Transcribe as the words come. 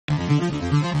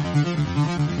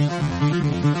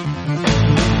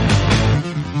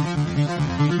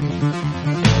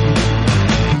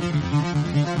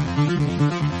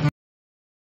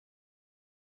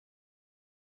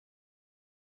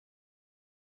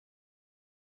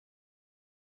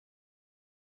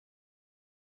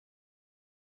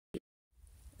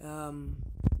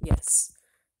Yes.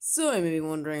 So you may be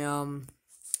wondering,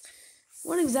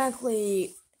 what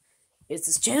exactly is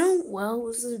this channel? Well,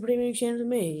 this is a pretty new channel to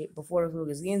me before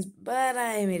Lucas Games, but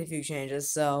I made a few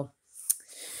changes, so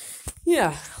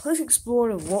yeah, let's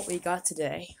explore what we got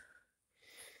today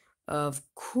of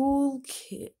cool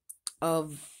kit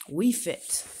of Wii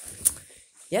Fit.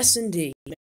 Yes, indeed.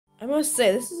 I must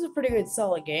say this is a pretty good,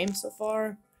 solid game so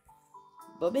far,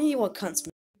 but maybe what counts.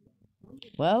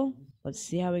 Well, let's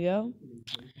see how we go,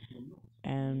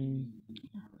 and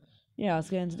yeah, let's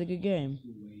get into the good game.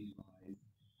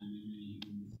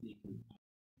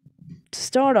 To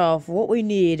start off, what we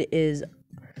need is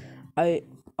a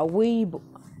a Wii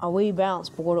a Wii balance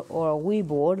board or a Wii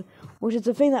board, which is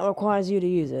the thing that requires you to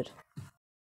use it.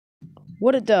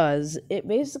 What it does, it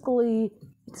basically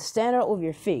stand out with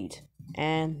your feet,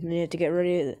 and you have to get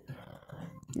ready of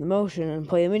the motion and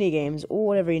play the mini games or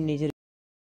whatever you need to do.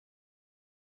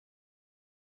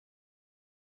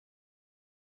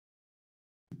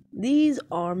 These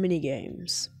are mini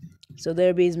games. So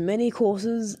there'll be as many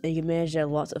courses, and you can manage to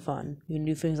have lots of fun. You can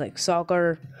do things like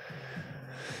soccer,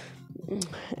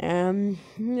 and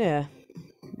yeah,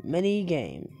 mini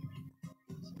game.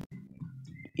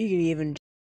 You can even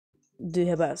do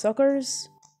about suckers,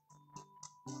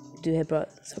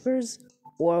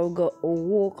 or go or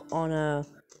walk on a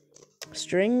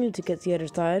string to get to the other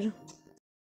side,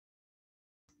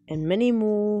 and many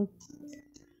more,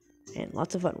 and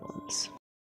lots of fun ones.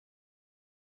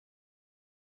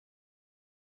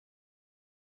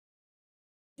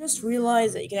 Just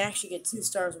realized that you can actually get 2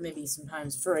 stars or maybe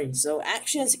sometimes free. So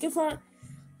actually, that's a good one.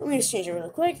 Let me just change it really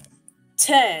quick.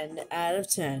 10 out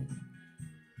of 10.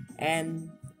 And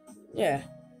yeah.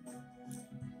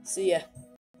 See ya.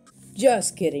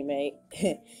 Just kidding, mate.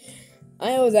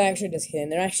 I was actually just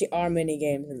kidding. There actually are mini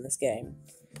games in this game.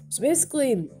 So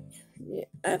basically,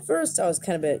 at first I was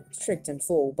kind of a bit tricked and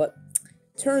fooled, but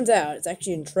turns out it's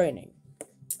actually in training.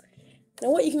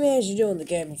 Now, what you can manage to do in the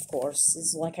game, of course,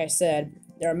 is like I said,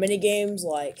 there are mini games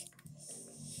like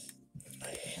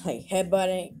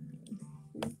headbutting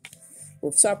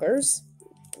with suckers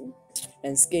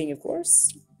and skiing, of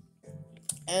course,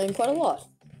 and quite a lot.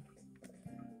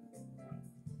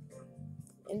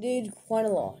 Indeed, quite a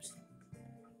lot.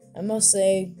 I must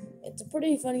say, it's a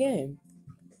pretty fun game.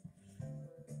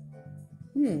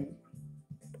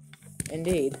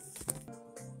 Indeed.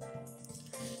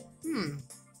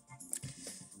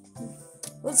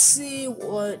 Let's see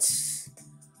what.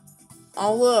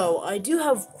 Although, I do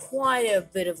have quite a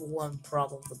bit of one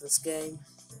problem with this game.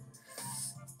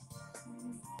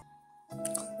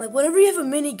 Like, whenever you have a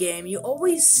mini game, you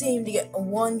always seem to get a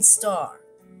 1 star.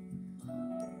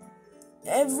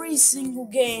 Every single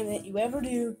game that you ever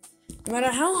do, no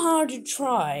matter how hard you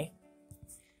try,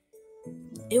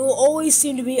 it will always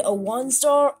seem to be a 1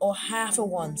 star or half a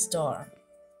 1 star.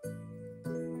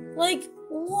 Like,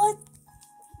 what?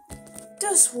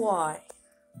 Just why?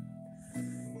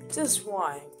 Just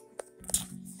why?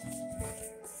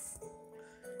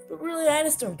 But really, I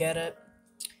just don't get it.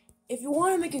 If you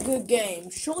want to make a good game,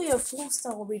 surely a 4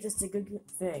 star will be just a good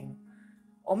thing.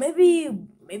 Or maybe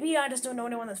I just don't know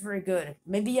anyone that's very good.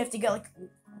 Maybe you have to get like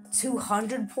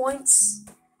 200 points?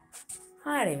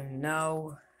 I don't even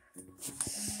know.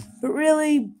 But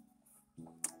really,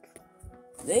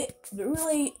 this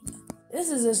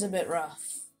is just a bit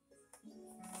rough.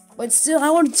 But still, I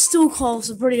would still call this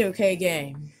a pretty okay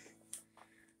game.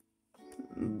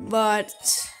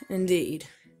 But, indeed,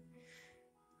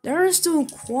 there are still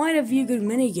quite a few good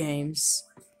mini games.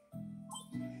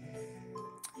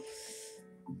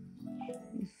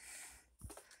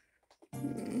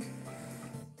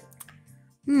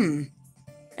 And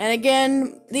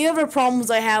again, the other problems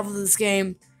I have with this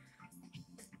game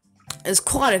is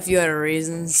quite a few other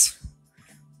reasons.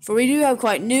 For we do have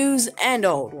quite news and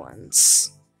old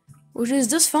ones, which is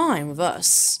just fine with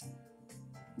us.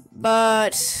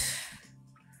 But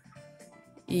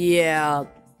yeah,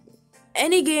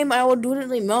 any game I would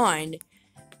literally mind,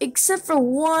 except for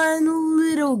one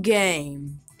little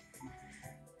game.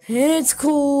 It's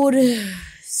called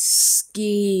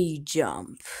Ski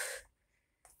Jump.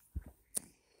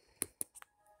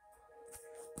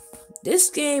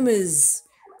 This game is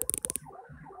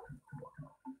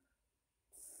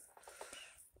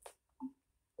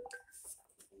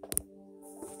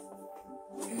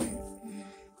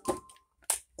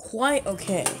quite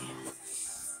okay.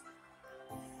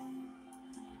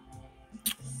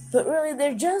 But really,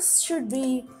 there just should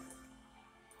be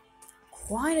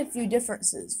quite a few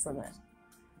differences from it.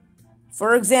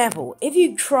 For example, if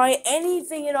you try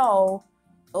anything at all,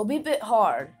 it'll be a bit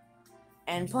hard.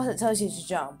 And plus it tells you to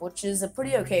jump, which is a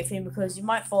pretty okay thing because you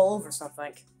might fall over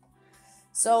something.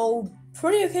 So,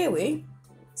 pretty okay,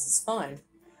 this is fine.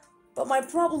 But my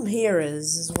problem here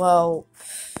is, well,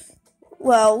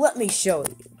 let me show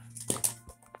you.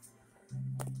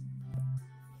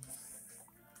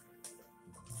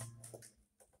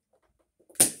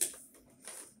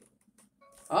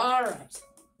 Alright,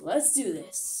 let's do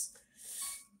this.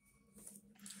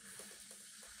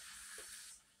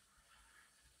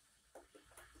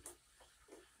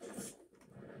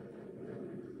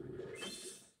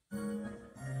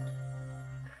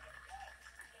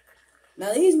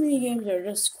 Now these minigames are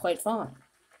just quite fun.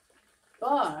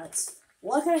 But,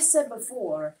 like I said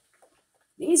before,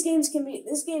 this game can be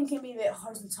a bit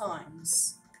hard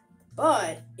sometimes.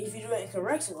 But, if you do it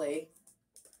correctly,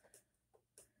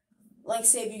 like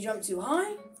say if you jump too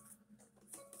high,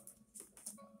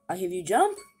 if you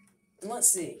jump, and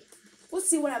let's see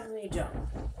what happens when you jump.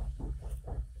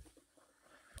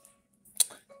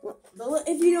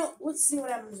 If you don't, let's see what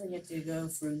happens when you have to go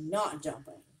through not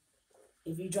jumping.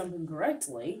 If you jump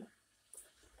incorrectly,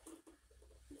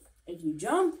 if you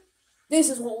jump,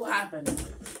 this is what will happen.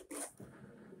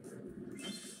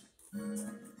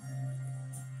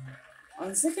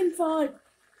 On second thought,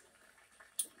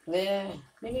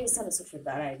 maybe it's not such a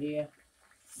bad idea.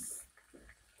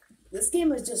 This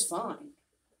game is just fine.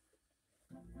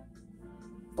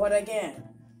 But again,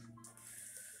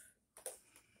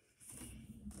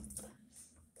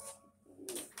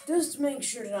 just make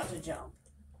sure not to jump.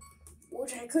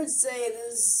 Which I could say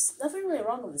there's nothing really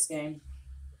wrong with this game.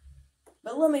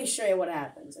 But let me show you what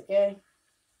happens, okay?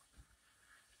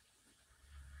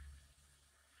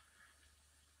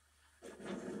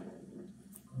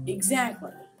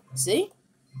 Exactly. See?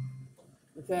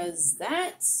 Because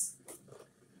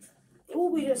it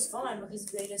will be just fine because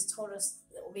they just told us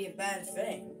it will be a bad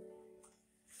thing.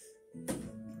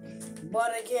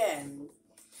 But again,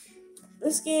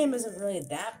 this game isn't really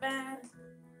that bad.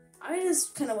 I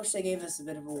just kind of wish they gave us a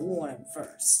bit of a warning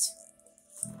first.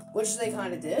 Which they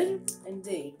kind of did,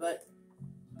 indeed, but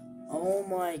oh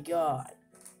my god.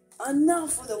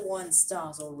 Enough with the 1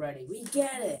 stars already. We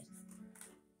get it.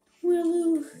 We're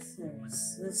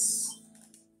losers.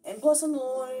 And plus on the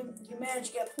line, you manage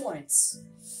to get points.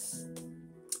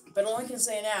 But all I can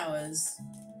say now is,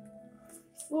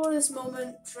 for this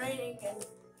moment, training, and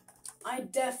I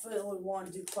definitely would want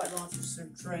to do quite a lot of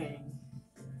some training.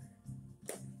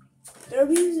 There'll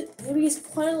be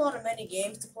quite a lot of many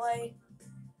games to play.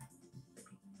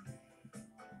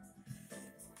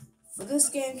 For this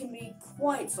game can be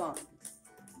quite fun.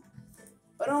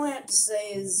 But all I have to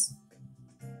say is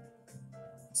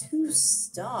 2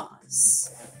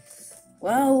 stars.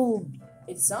 Well,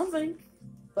 it's something.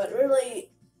 But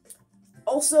really,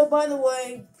 also by the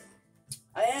way,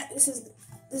 this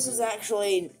is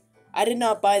actually, I did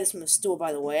not buy this from the store,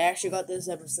 by the way. I actually got this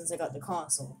ever since I got the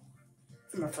console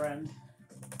from a friend,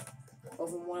 or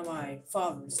from one of my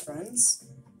father's friends.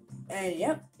 And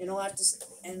yep, all I have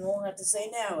to say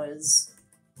now is,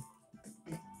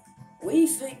 we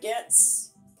think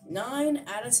it's 9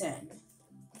 out of 10.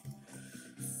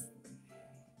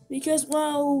 Because,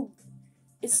 well,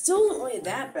 it still isn't really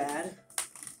that bad.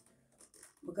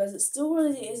 Because it still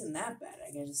really isn't that bad,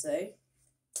 I gotta say.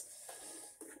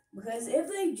 Because if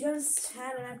they just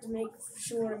hadn't have to make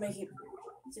sure to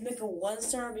make a 1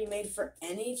 star be made for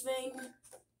anything,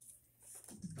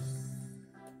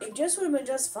 it just would have been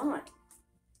just fine.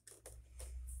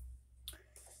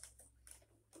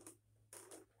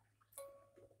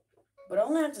 But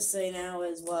all I have to say now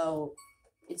is, well,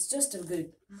 it's just a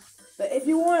good. But if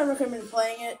you want, I recommend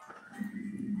playing it.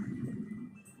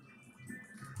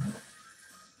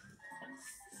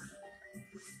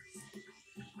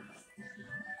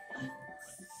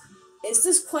 It's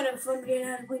just quite a fun game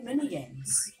how to play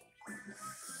minigames.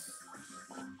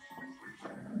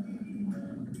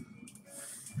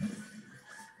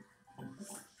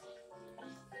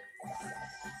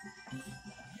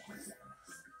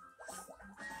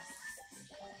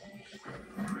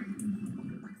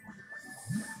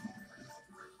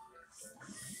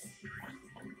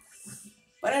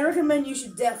 But I recommend you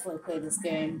should definitely play this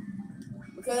game,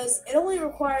 because it only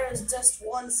requires just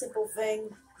one simple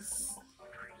thing.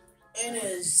 It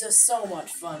is just so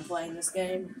much fun playing this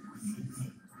game.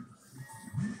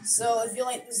 So if you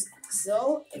like this,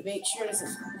 if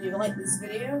you like this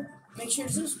video, make sure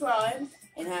to subscribe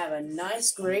and have a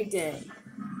nice, great day.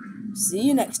 See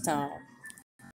you next time.